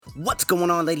What's going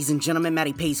on, ladies and gentlemen?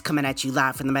 Matty Pace coming at you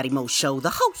live from the Matty Mo Show, the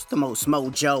host, the most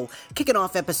mojo, kicking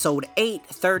off episode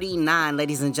 839,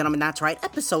 ladies and gentlemen. That's right,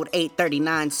 episode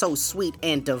 839, so sweet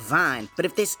and divine. But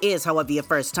if this is, however, your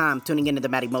first time tuning into the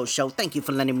Matty Mo Show, thank you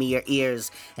for lending me your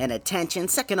ears and attention.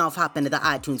 Second off, hop into the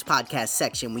iTunes podcast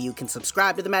section where you can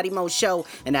subscribe to the Matty Mo Show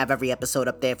and have every episode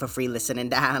up there for free listening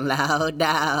download.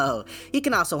 Now, you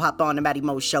can also hop on to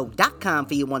MattyMoShow.com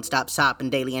for your one-stop shop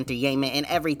and daily entertainment and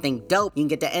everything dope. You can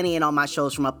get to any and all my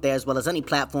shows from up there, as well as any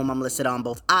platform I'm listed on,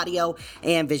 both audio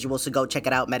and visual. So go check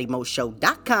it out,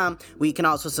 MattyMoShow.com, where you can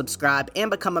also subscribe and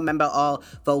become a member all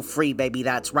for free, baby.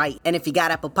 That's right. And if you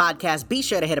got Apple Podcasts, be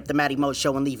sure to hit up the Matty Mo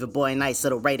Show and leave your boy a nice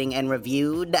little rating and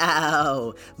review.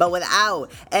 No. But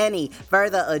without any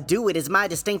further ado, it is my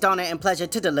distinct honor and pleasure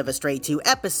to deliver straight to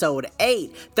episode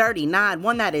 839,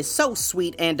 one that is so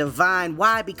sweet and divine.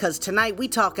 Why? Because tonight we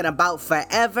talking about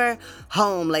forever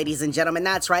home, ladies and gentlemen.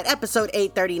 That's right, episode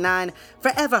 839.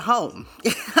 Forever home.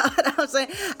 You know what I'm saying?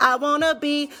 I wanna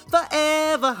be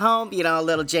forever home. You know, a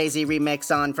little Jay-Z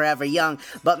remix on Forever Young.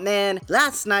 But man,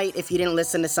 last night, if you didn't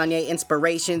listen to Sunday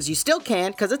Inspirations, you still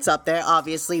can, because it's up there,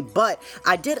 obviously. But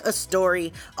I did a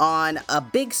story on a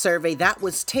big survey that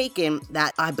was taken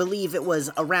that I believe it was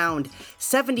around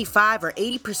 75 or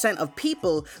 80% of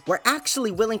people were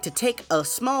actually willing to take a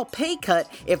small pay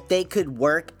cut if they could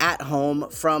work at home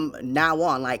from now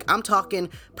on. Like, I'm talking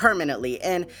permanently.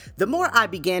 And the more I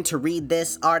began to read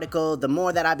this article, the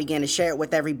more that I began to share it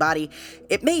with everybody,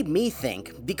 it made me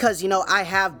think, because, you know, I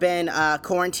have been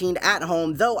quarantined at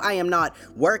home, though I am not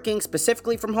working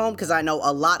specifically from home, because I know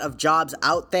a lot of jobs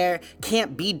out there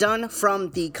can't be done from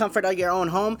the comfort of your own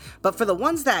home. But for the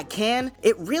ones that can,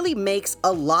 it really makes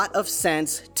a lot of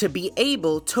sense to be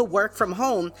able to work from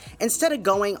home instead of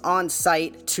going on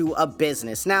site to a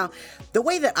business. Now, the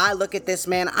way that I look at this,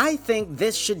 man, I think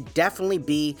this should definitely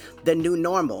be the new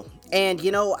normal. And,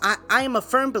 you know, I am a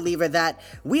firm believer that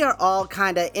we are all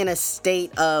kind of in a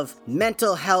state of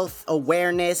mental health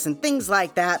awareness and things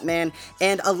like that, man.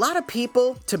 And a lot of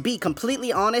people, to be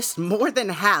completely honest, more than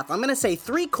half, I'm going to say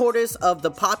 3/4 of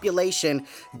the population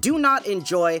do not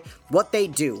enjoy what they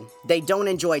do. They don't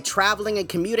enjoy traveling and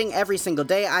commuting every single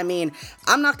day. I mean,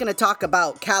 I'm not going to talk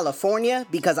about California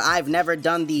because I've never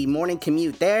done the morning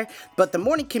commute there, but the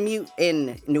morning commute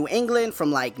in New England from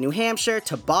like New Hampshire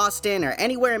to Boston or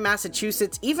anywhere in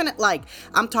Massachusetts, even at like,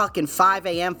 I'm talking 5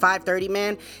 a.m., 5:30,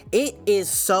 man, it is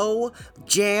so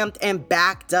jammed and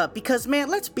backed up because, man,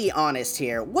 let's be honest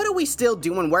here. What are we still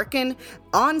doing working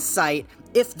on site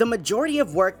if the majority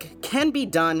of work can be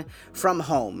done from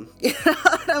home? You know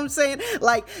what I'm saying?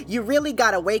 Like, you really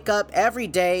gotta wake up every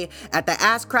day at the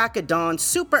ass crack of dawn,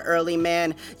 super early,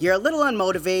 man. You're a little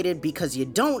unmotivated because you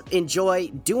don't enjoy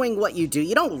doing what you do.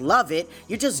 You don't love it.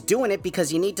 You're just doing it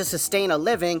because you need to sustain a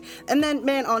living. And then,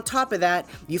 man, on top of that,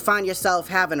 you find yourself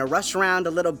having to rush around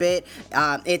a little bit.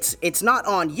 It's not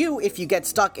on you if you get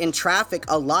stuck in traffic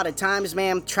a lot of times,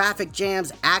 man. Traffic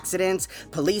jams, accidents,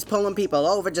 police pulling people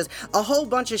over, just a whole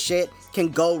bunch of shit can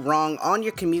go wrong on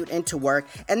your commute into work.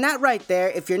 And that right there,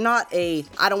 if you're not I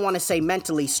don't want to say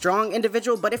mentally strong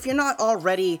individual, but if you're not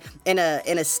already in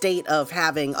a state of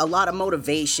having a lot of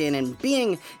motivation and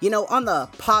being, you know, on the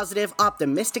positive,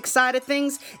 optimistic side of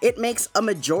things, it makes a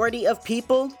majority of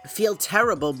people feel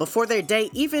terrible before their day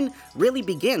even really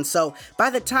begins. So by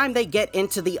the time they get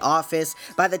into the office,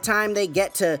 by the time they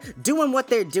get to doing what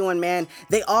they're doing, man,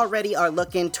 they already are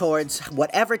looking towards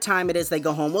whatever time it is they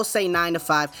go home. We'll say 9 to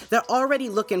 5. They're already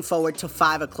looking forward to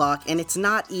 5 o'clock, and it's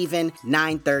not even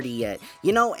 9:30 yet.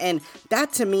 You know, and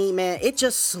that to me, man, it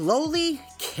just slowly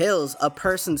kills a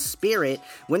person's spirit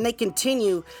when they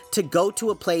continue to go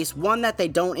to a place, one, that they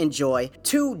don't enjoy,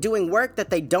 two, doing work that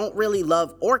they don't really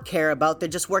love or care about. They're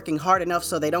just working hard enough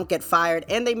so they don't get fired,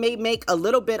 and they may make a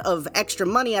little bit of extra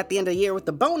money at the end of the year with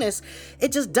the bonus.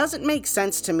 It just doesn't make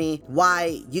sense to me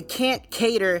why you can't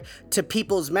cater to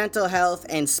people's mental health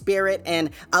and spirit and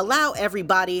allow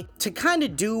everybody to kind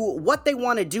of do what they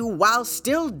want to do while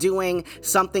still doing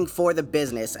something for the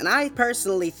business. And I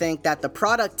personally think that the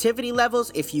productivity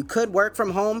levels, if you could work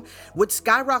from home, would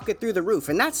skyrocket through the roof.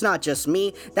 And that's not just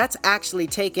me. That's actually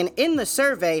taken in the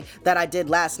survey that I did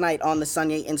last night on the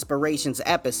Sunday Inspirations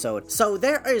episode. So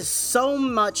there is so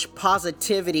much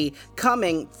positivity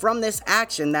coming from this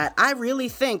action that I really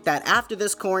think that after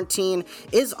this quarantine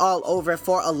is all over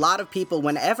for a lot of people,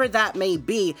 whenever that may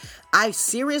be, I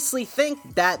seriously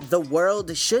think that the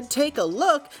world should take a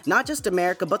look, not just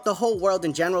America, but the whole world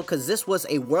in general, because this was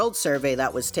a world survey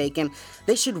that was taken.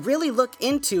 They should really look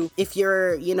into if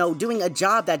you're, doing a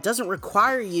job that doesn't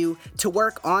require you to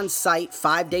work on site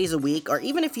 5 days a week, or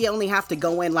even if you only have to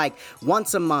go in like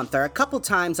once a month or a couple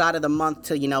times out of the month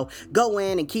to, go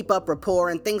in and keep up rapport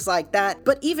and things like that.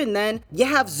 But even then, you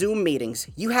have Zoom meetings,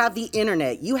 you have the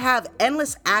internet, you have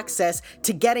endless access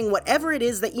to getting whatever it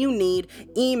is that you need,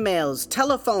 emails,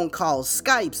 telephone calls,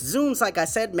 Skypes, Zooms. Like I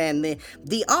said, man,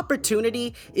 the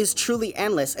opportunity is truly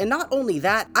endless. And not only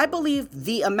that, I believe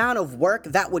the amount of work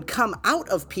that would come out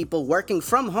of people working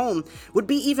from home would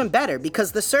be even better,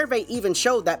 because the survey even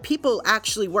showed that people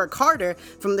actually work harder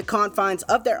from the confines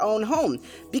of their own home.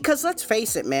 Because let's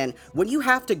face it, man, when you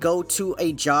have to go to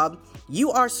a job,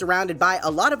 you are surrounded by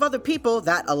a lot of other people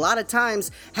that a lot of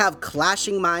times have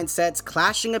clashing mindsets,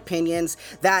 clashing opinions,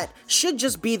 that should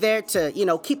just be there to,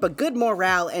 keep a good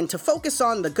morale and to focus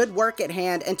on the good work at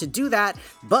hand and to do that.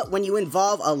 But when you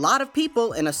involve a lot of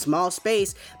people in a small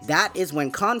space, that is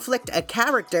when conflict of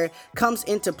character comes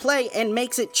into play and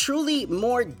makes it truly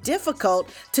more difficult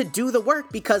to do the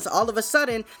work, because all of a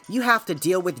sudden you have to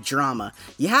deal with drama.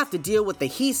 You have to deal with the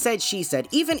he said, she said.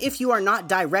 Even if you are not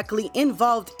directly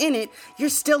involved in it, you're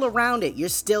still around it, you're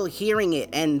still hearing it,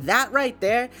 and that right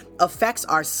there affects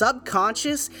our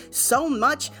subconscious so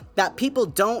much that people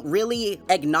don't really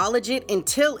acknowledge it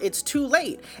until it's too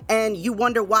late. And you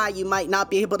wonder why you might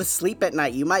not be able to sleep at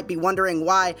night. You might be wondering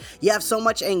why you have so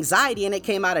much anxiety and it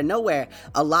came out of nowhere.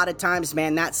 A lot of times,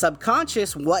 man, that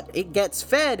subconscious, what it gets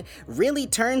fed, really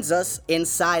turns us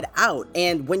inside out.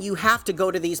 And when you have to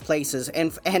go to these places,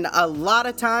 and a lot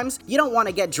of times, you don't want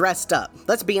to get dressed up.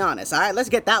 Let's be honest, all right? Let's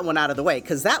get that one out of the way,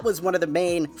 because that was one of the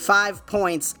main 5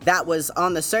 points that was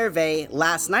on the survey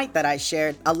last night that I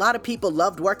shared. A lot of people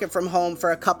loved working from home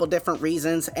for a couple different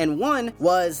reasons, and one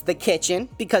was the kitchen,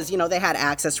 because they had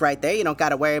access right there. You don't got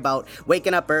to worry about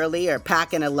waking up early or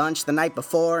packing a lunch the night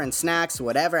before and snacks,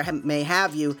 whatever may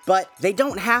have you, but they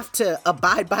don't have to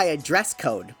abide by a dress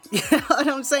code. You know what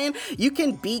I'm saying? You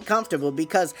can be comfortable,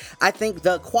 because I think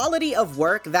the quality of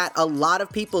work that a lot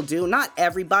of people do, not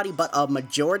everybody, but a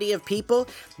majority of people,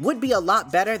 would be a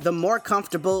lot better the more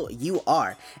comfortable you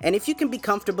are. And if you can be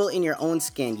comfortable in your own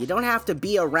skin, you don't have to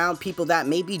be around people that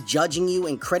may be judging you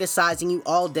and criticizing you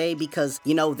all day because,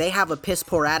 they have a piss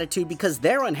poor attitude because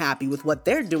they're unhappy with what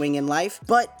they're doing in life.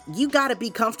 But you gotta be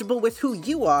comfortable with who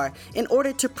you are in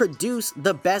order to produce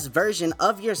the best version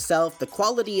of yourself, the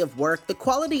quality of work, the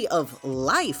quality of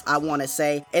life, I want to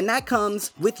say. And that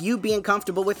comes with you being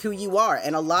comfortable with who you are.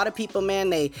 And a lot of people, man,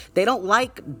 they don't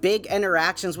like big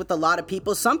interactions with a lot of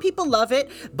people. Some people love it,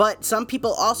 but some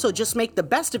people also just make the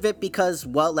best of it because,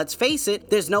 well, let's face it,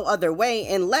 there's no other way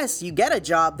unless you get a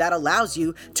job that allows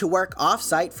you to work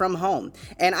off-site from home.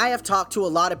 And I have talked to a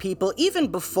lot of people, even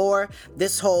before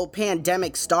this whole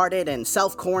pandemic started and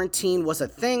self-quarantine was a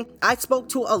thing. I spoke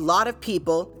to a lot of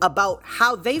people about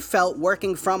how they felt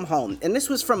working from home. And this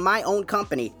was from my own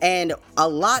company. And a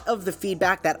lot of the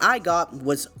feedback that I got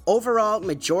was overall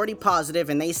majority positive.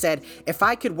 And they said, if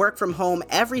I could work from home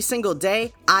every single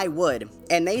day, I would.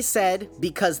 And they said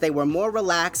because they were more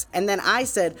relaxed. And then I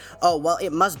said, oh, well,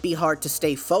 it must be hard to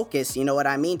stay focused, you know what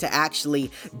I mean, to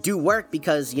actually do work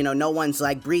because, no one's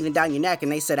like breathing down your neck.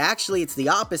 And they said, actually, it's the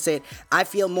opposite. I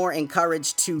feel more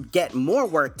encouraged to get more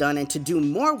work done and to do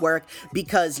more work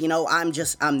because,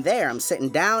 I'm there. I'm sitting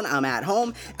down. I'm at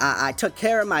home. I took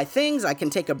care of my things. I can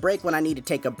take a break when I need to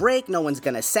take a break. No one's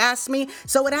going to sass me.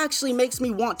 So it actually makes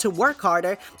me want to work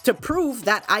harder to prove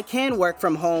that I can work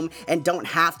from home and don't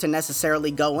have to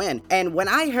necessarily go in. And when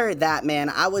I heard that, man,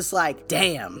 I was like,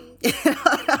 damn. You know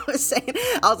what I was saying?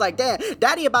 I was like, damn,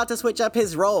 daddy about to switch up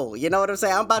his role. You know what I'm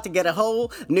saying? I'm about to get a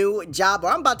whole new job, or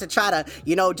I'm about to try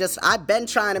to, I've been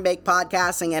trying to make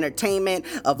podcasting, entertainment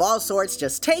of all sorts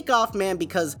just take off, man,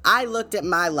 because I looked at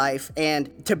my life,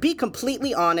 and to be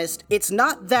completely honest, it's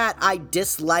not that I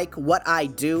dislike what I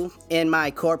do in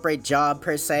my corporate job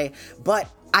per se, but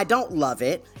I don't love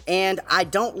it. And I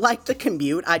don't like the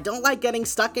commute. I don't like getting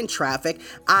stuck in traffic.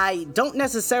 I don't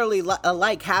necessarily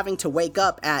like having to wake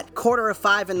up at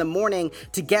 4:45 in the morning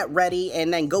to get ready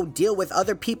and then go deal with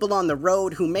other people on the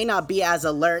road who may not be as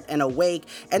alert and awake,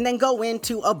 and then go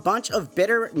into a bunch of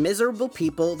bitter, miserable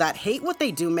people that hate what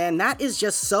they do, man. That is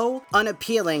just so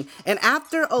unappealing. And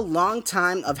after a long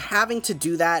time of having to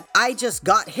do that, I just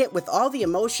got hit with all the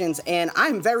emotions, and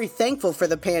I'm very thankful for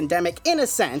the pandemic in a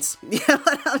sense. You know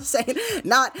what I'm saying?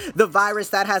 Not the virus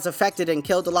that has affected and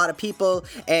killed a lot of people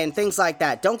and things like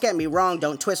that. Don't get me wrong,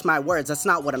 don't twist my words, that's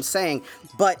not what I'm saying.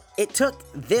 But it took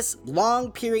this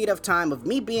long period of time of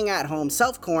me being at home,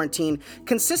 self-quarantine,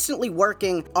 consistently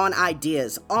working on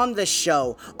ideas, on the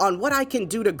show, on what I can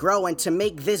do to grow and to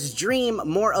make this dream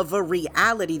more of a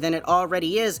reality than it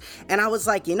already is. And I was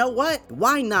like, you know what?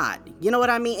 Why not? You know what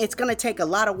I mean? It's gonna take a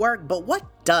lot of work, but what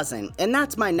doesn't? And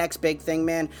that's my next big thing,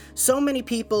 man. So many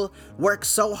people work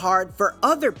so hard for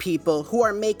other people who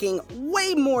are making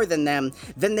way more than them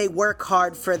than they work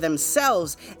hard for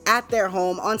themselves at their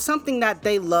home on something that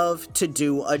they love to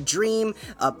do, a dream,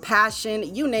 a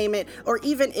passion, you name it. Or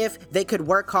even if they could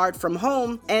work hard from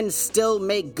home and still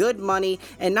make good money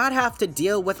and not have to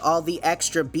deal with all the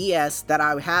extra BS that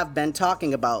I have been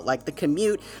talking about, like the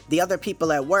commute, the other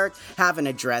people at work, having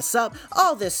to dress up,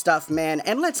 all this stuff, man.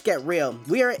 And let's get real.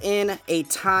 We are in a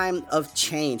time of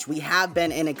change. We have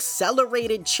been in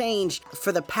accelerated change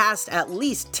for the past at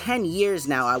least 10 years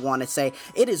now, I want to say.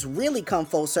 It has really come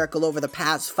full circle over the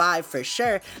past 5 for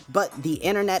sure, but the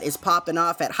internet is popping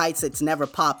off at heights it's never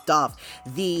popped off.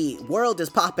 The world is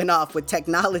popping off with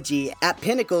technology at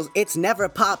pinnacles it's never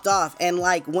popped off. And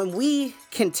like when we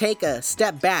can take a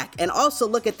step back and also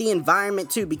look at the environment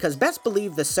too, because best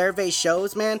believe the survey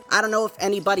shows, man, I don't know if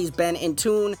anybody's been in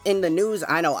tune in the news.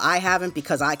 I know I haven't,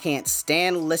 because I can't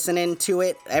stand listening to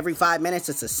it. Every 5 minutes,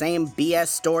 it's the same BS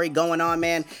story going on,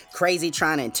 man. Crazy,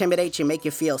 trying to intimidate you, make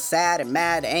you feel sad and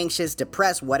mad, anxious,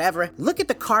 depressed, whatever. Look at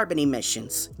the carbon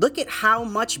emissions. Look at how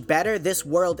much better this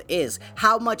world is,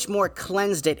 how much more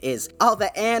cleansed it is. All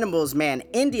the animals, man.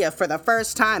 India, for the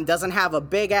first time, doesn't have a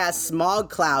big ass smog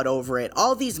cloud over it.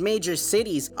 All these major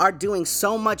cities are doing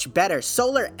so much better.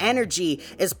 Solar energy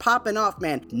is popping off,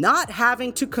 man. Not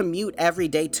having to commute every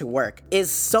day to work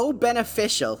is so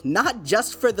beneficial, not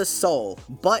just for the soul,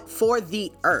 but for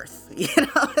the earth. You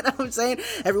know what I'm saying?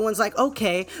 Everyone's like,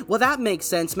 okay, well that makes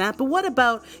sense, Matt, but what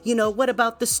about, what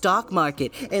about the stock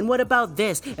market? And what about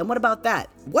this? And what about that?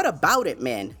 What about it,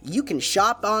 man? You can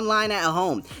shop online at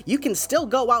home. You can still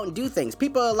go out and do things.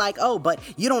 People are like, oh, but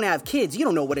you don't have kids. You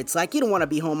don't know what it's like. You don't want to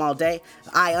be home all day.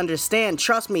 I understand,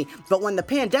 trust me. But when the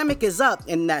pandemic is up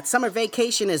and that summer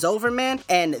vacation is over, man,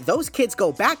 and those kids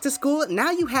go back to school,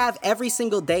 now you have every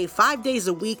single day, 5 days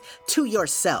a week to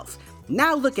yourself.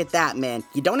 Now look at that, man.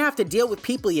 You don't have to deal with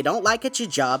people you don't like at your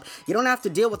job. You don't have to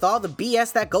deal with all the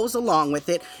BS that goes along with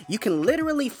it. You can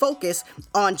literally focus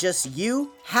on just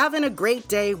you having a great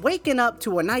day, waking up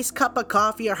to a nice cup of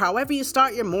coffee or however you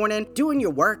start your morning, doing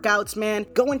your workouts, man,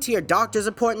 going to your doctor's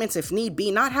appointments if need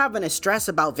be, not having to stress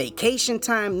about vacation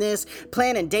time,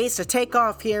 planning days to take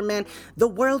off here, man. The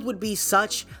world would be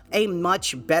such a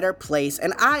much better place.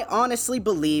 And I honestly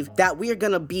believe that we're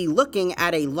going to be looking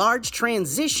at a large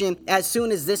transition as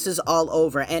soon as this is all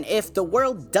over. And if the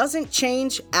world doesn't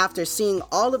change after seeing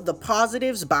all of the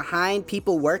positives behind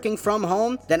people working from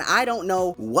home, then I don't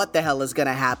know what the hell is going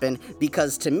to happen.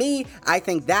 Because to me, I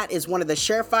think that is one of the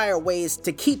surefire ways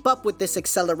to keep up with this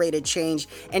accelerated change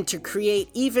and to create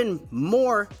even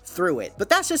more through it. But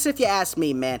that's just if you ask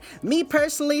me, man. Me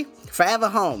personally, forever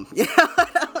home. You know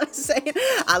what I'm saying?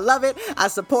 I love it. I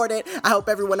support it. I hope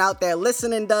everyone out there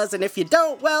listening does. And if you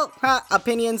don't, well,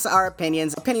 opinions are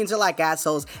opinions. Opinions are like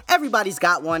assholes. Everybody's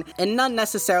got one, and none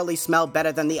necessarily smell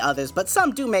better than the others, but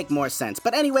some do make more sense.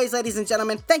 But anyways, ladies and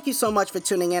gentlemen, thank you so much for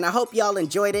tuning in. I hope y'all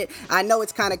enjoyed it. I know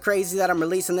it's kind of crazy that I'm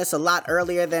releasing this a lot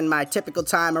earlier than my typical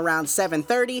time, around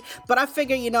 7:30, but I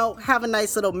figure, have a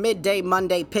nice little midday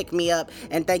Monday pick me up,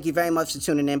 and thank you very much for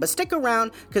tuning in. But stick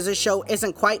around, because this show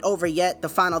isn't quite over yet. The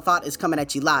final thought is coming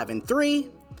at you live in 3,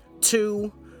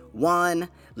 2, 1,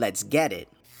 let's get it.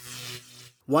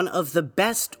 One of the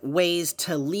best ways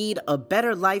to lead a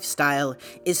better lifestyle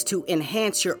is to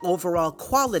enhance your overall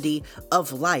quality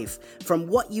of life. From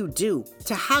what you do,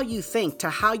 to how you think, to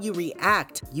how you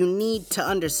react, you need to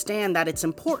understand that it's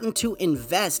important to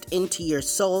invest into your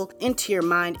soul, into your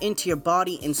mind, into your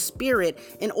body and spirit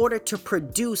in order to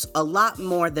produce a lot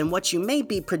more than what you may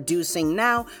be producing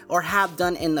now or have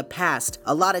done in the past.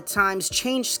 A lot of times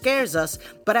change scares us,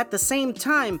 but at the same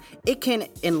time, it can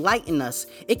enlighten us,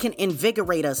 it can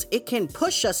invigorate us, it can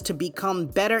push us to become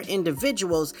better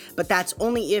individuals, but that's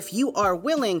only if you are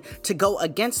willing to go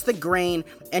against the grain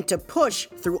and to push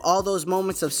through all those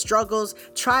moments of struggles,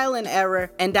 trial and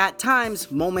error, and at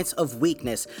times moments of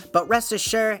weakness. But rest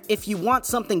assured, if you want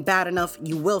something bad enough,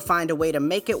 you will find a way to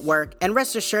make it work, and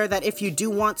rest assured that if you do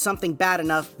want something bad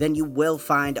enough, then you will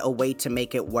find a way to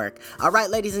make it work. Alright,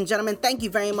 ladies and gentlemen, thank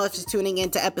you very much for tuning in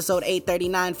to episode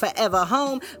 839, Forever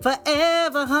Home,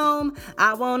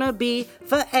 I wanna be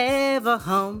forever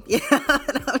home. You know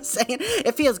what I'm saying?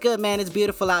 It feels good, man. It's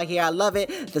beautiful out here. I love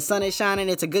it. The sun is shining.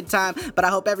 It's a good time. But I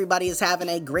hope everybody is having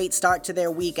a great start to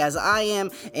their week as I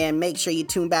am. And make sure you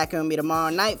tune back in with me tomorrow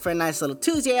night for a nice little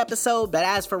Tuesday episode. But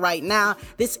as for right now,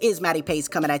 this is Matty Pace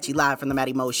coming at you live from the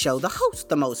Matty Mo Show. The host,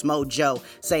 the most mojo,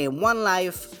 saying one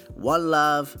life, one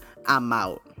love. I'm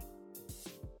out.